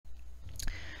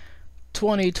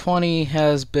2020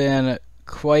 has been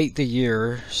quite the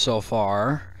year so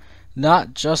far,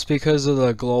 not just because of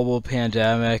the global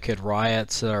pandemic and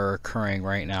riots that are occurring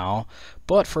right now,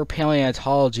 but for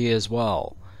paleontology as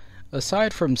well.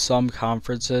 Aside from some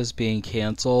conferences being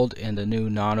canceled and the new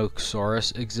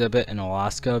Nanosaurus exhibit in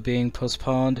Alaska being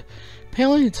postponed,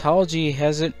 paleontology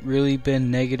hasn't really been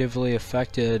negatively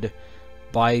affected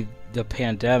by the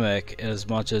pandemic as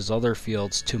much as other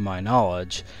fields to my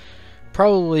knowledge.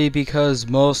 Probably because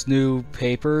most new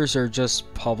papers are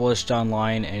just published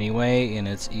online anyway, and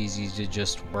it's easy to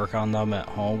just work on them at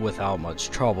home without much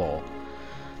trouble.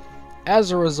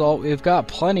 As a result, we've got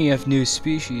plenty of new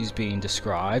species being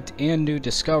described, and new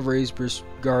discoveries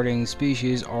regarding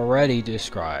species already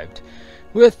described,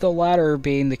 with the latter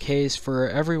being the case for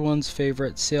everyone's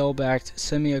favorite sail-backed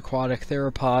semi-aquatic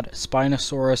theropod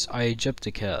Spinosaurus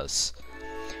aegypticus.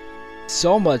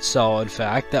 So much so, in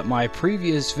fact, that my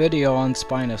previous video on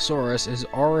Spinosaurus is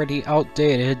already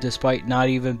outdated despite not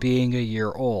even being a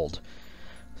year old.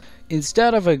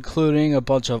 Instead of including a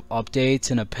bunch of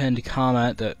updates and a pinned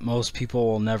comment that most people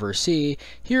will never see,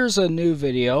 here's a new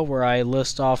video where I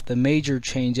list off the major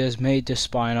changes made to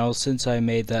Spino since I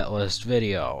made that list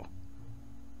video.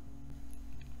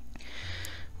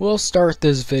 We'll start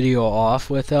this video off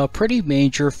with a pretty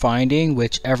major finding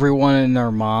which everyone and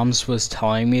their moms was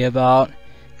telling me about.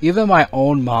 Even my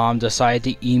own mom decided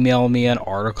to email me an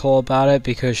article about it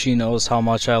because she knows how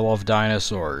much I love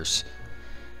dinosaurs.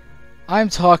 I'm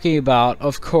talking about,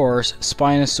 of course,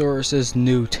 Spinosaurus'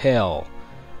 New Tail.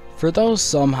 For those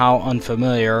somehow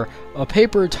unfamiliar, a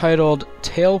paper titled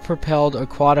Tail-Propelled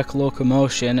Aquatic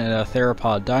Locomotion in a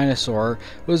Theropod Dinosaur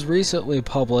was recently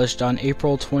published on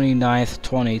April 29,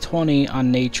 2020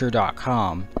 on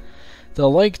Nature.com. The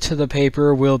link to the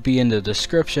paper will be in the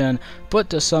description, but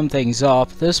to sum things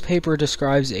up, this paper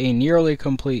describes a nearly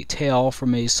complete tail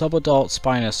from a subadult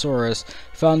Spinosaurus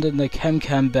found in the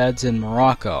Kemkem beds in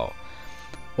Morocco.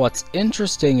 What's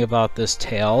interesting about this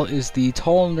tail is the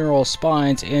tall neural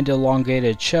spines and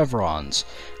elongated chevrons,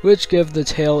 which give the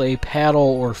tail a paddle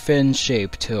or fin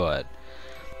shape to it.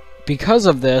 Because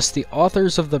of this, the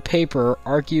authors of the paper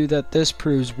argue that this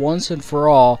proves once and for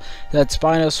all that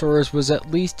Spinosaurus was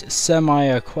at least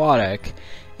semi-aquatic,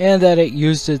 and that it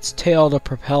used its tail to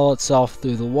propel itself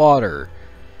through the water,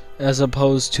 as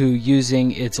opposed to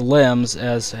using its limbs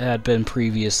as had been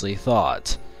previously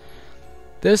thought.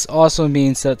 This also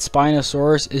means that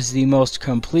Spinosaurus is the most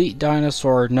complete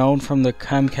dinosaur known from the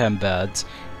Kemkem beds,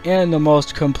 and the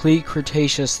most complete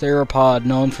Cretaceous theropod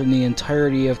known from the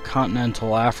entirety of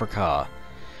continental Africa.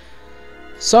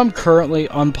 Some currently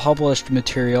unpublished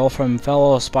material from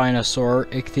fellow Spinosaur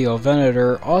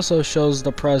Ichthyovenator also shows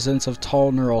the presence of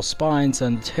tall neural spines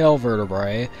in the tail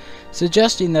vertebrae,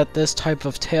 suggesting that this type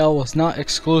of tail was not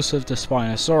exclusive to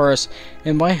Spinosaurus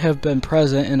and might have been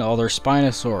present in other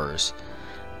Spinosaurs.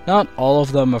 Not all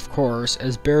of them, of course,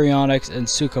 as Baryonyx and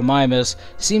Suchomimus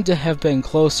seem to have been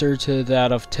closer to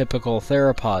that of typical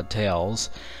theropod tails,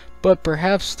 but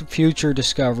perhaps the future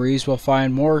discoveries will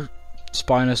find more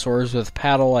Spinosaurs with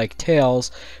paddle-like tails,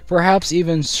 perhaps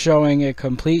even showing a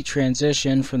complete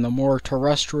transition from the more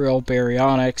terrestrial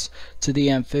Baryonyx to the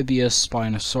amphibious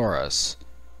Spinosaurus.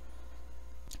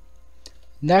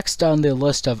 Next on the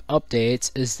list of updates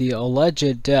is the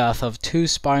alleged death of two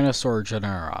Spinosaur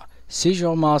genera,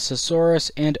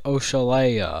 Sigilmassasaurus and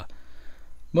Oxalaia.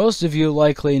 Most of you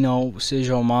likely know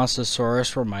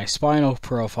Sigilmassasaurus from my Spino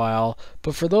profile,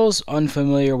 but for those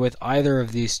unfamiliar with either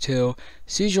of these two,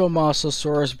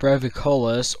 Sigilmassasaurus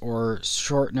brevicollis, or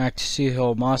short-necked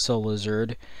Sigilmassa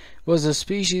lizard, was a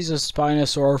species of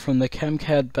Spinosaur from the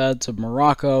Kemkem beds of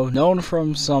Morocco known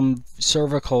from some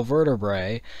cervical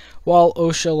vertebrae, while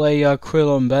Oxalaia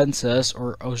quilombensis,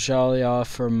 or Oxalaia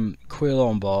from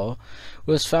Quilombo,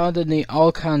 was found in the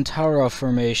Alcantara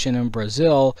Formation in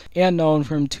Brazil and known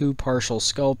from two partial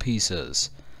skull pieces.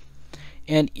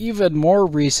 An even more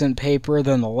recent paper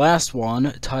than the last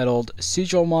one, titled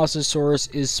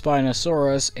Sigilmassasaurus is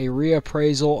Spinosaurus, a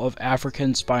reappraisal of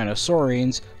African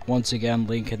Spinosaurines, once again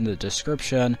link in the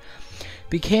description,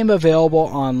 became available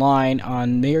online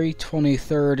on May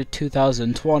 23,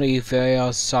 2020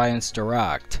 via Science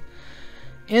Direct.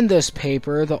 In this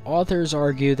paper, the authors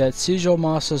argue that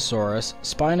Sigilmassasaurus,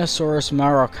 Spinosaurus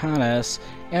maroccanus,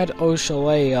 and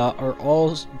Oxalaia are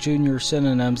all junior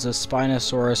synonyms of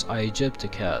Spinosaurus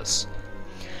aegypticus.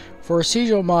 For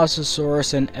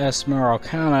Sigilmassasaurus and S.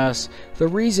 maroccanus, the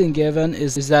reason given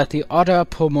is that the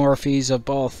autapomorphies of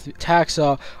both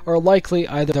taxa are likely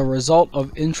either the result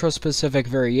of intraspecific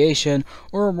variation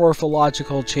or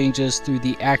morphological changes through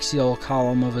the axial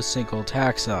column of a single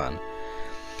taxon.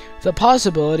 The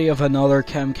possibility of another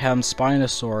chem-chem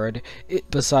spinosaurid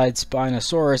besides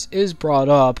Spinosaurus is brought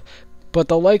up, but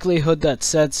the likelihood that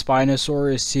said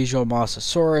Spinosaurus is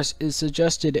Sigilmassasaurus is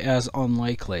suggested as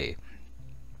unlikely.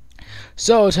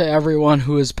 So, to everyone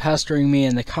who is pestering me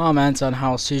in the comments on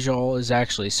how Sigil is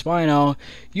actually Spino,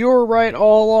 you were right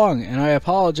all along, and I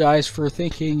apologize for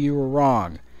thinking you were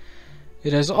wrong.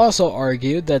 It is also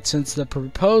argued that since the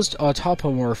proposed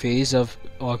autapomorphies of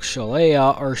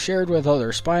Oxalaia are shared with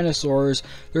other spinosaurs,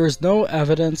 there is no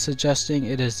evidence suggesting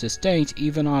it is distinct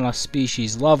even on a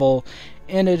species level,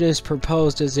 and it is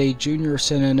proposed as a junior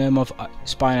synonym of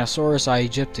Spinosaurus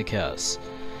aegypticus,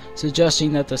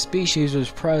 suggesting that the species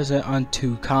was present on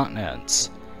 2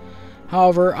 continents.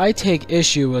 However, I take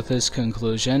issue with this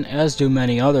conclusion, as do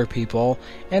many other people,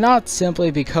 and not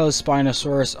simply because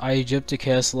Spinosaurus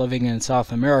aegypticus living in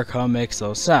South America makes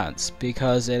no sense,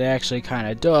 because it actually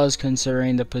kinda does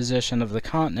considering the position of the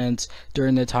continents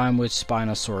during the time which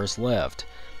Spinosaurus lived.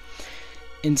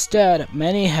 Instead,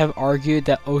 many have argued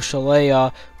that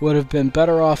Oxalaia would have been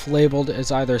better off labeled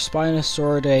as either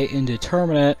Spinosauridae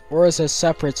indeterminate or as a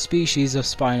separate species of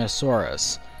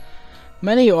Spinosaurus.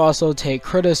 Many also take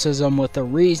criticism with the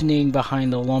reasoning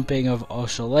behind the lumping of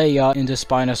Oxalaia into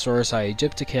Spinosaurus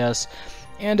aegypticus,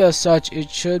 and as such it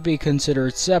should be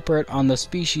considered separate on the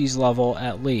species level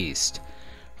at least.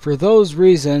 For those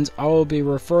reasons, I will be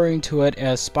referring to it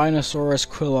as Spinosaurus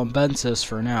quilombensis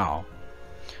for now.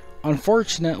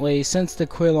 Unfortunately, since the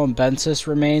quilombensis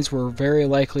remains were very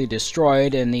likely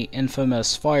destroyed in the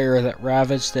infamous fire that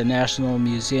ravaged the National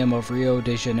Museum of Rio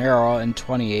de Janeiro in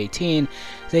 2018,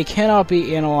 they cannot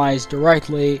be analyzed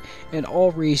directly, and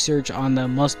all research on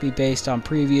them must be based on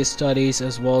previous studies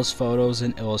as well as photos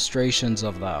and illustrations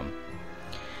of them.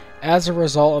 As a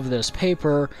result of this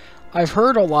paper, I've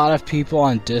heard a lot of people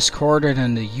on Discord and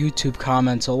in the YouTube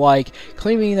comments alike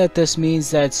claiming that this means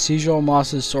that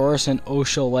Sigilmassasaurus and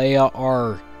Oxalaia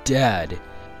are dead.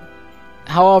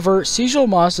 However,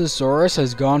 Sigilmassasaurus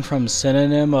has gone from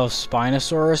synonym of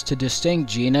Spinosaurus to distinct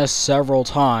genus several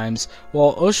times,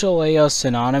 while Oxalaia's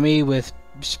synonymy with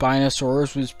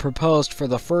Spinosaurus was proposed for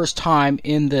the first time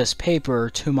in this paper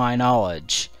to my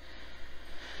knowledge.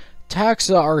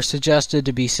 Taxa are suggested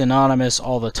to be synonymous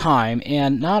all the time,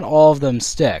 and not all of them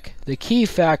stick. The key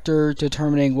factor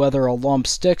determining whether a lump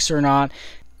sticks or not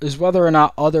is whether or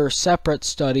not other separate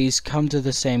studies come to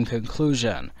the same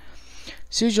conclusion.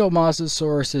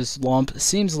 Sigilmassasaurus's lump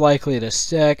seems likely to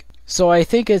stick, so I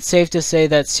think it's safe to say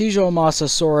that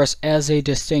Sigilmassasaurus as a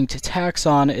distinct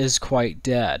taxon is quite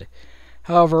dead.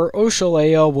 However,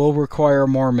 Oxalaia will require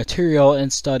more material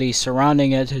and studies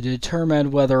surrounding it to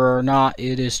determine whether or not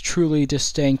it is truly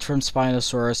distinct from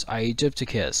Spinosaurus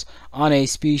aegypticus, on a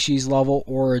species level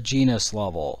or a genus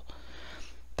level.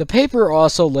 The paper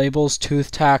also labels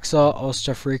tooth taxa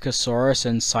Ostafricosaurus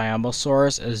and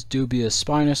Sigilmassasaurus as dubious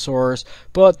spinosaurs,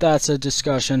 but that's a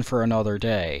discussion for another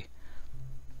day.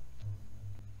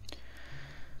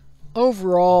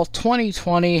 Overall,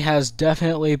 2020 has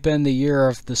definitely been the year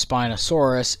of the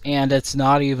Spinosaurus, and it's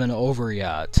not even over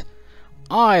yet.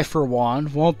 I, for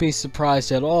one, won't be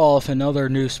surprised at all if another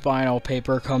new Spino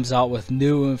paper comes out with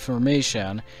new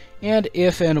information, and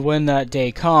if and when that day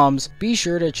comes, be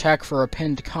sure to check for a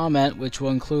pinned comment which will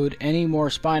include any more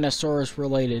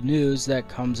Spinosaurus-related news that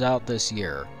comes out this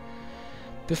year.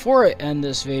 Before I end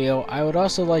this video, I would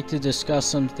also like to discuss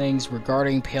some things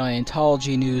regarding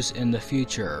paleontology news in the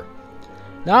future.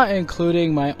 Not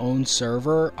including my own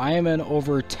server, I am in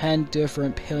over 10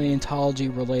 different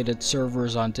paleontology-related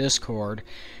servers on Discord,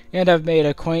 and have made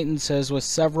acquaintances with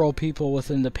several people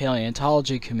within the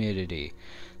paleontology community.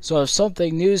 So if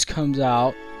something new comes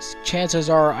out, chances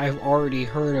are I've already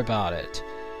heard about it.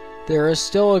 There is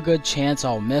still a good chance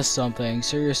I'll miss something,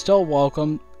 so you're still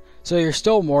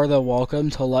more than welcome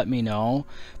to let me know,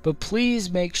 but please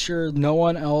make sure no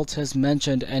one else has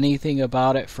mentioned anything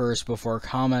about it first before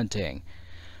commenting.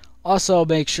 Also,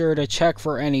 make sure to check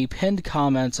for any pinned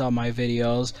comments on my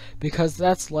videos, because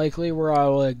that's likely where I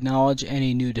will acknowledge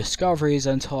any new discoveries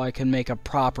until I can make a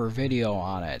proper video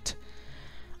on it.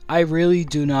 I really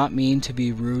do not mean to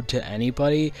be rude to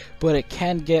anybody, but it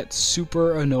can get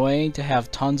super annoying to have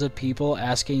tons of people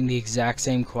asking the exact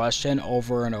same question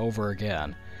over and over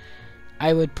again.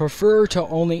 I would prefer to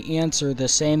only answer the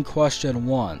same question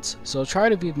once, so try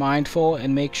to be mindful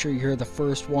and make sure you're the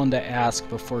first one to ask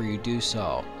before you do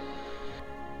so.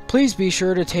 Please be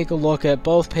sure to take a look at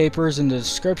both papers in the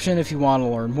description if you want to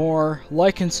learn more.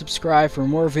 Like and subscribe for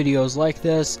more videos like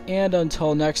this, and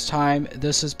until next time,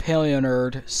 this is Paleo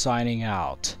Nerd signing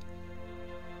out.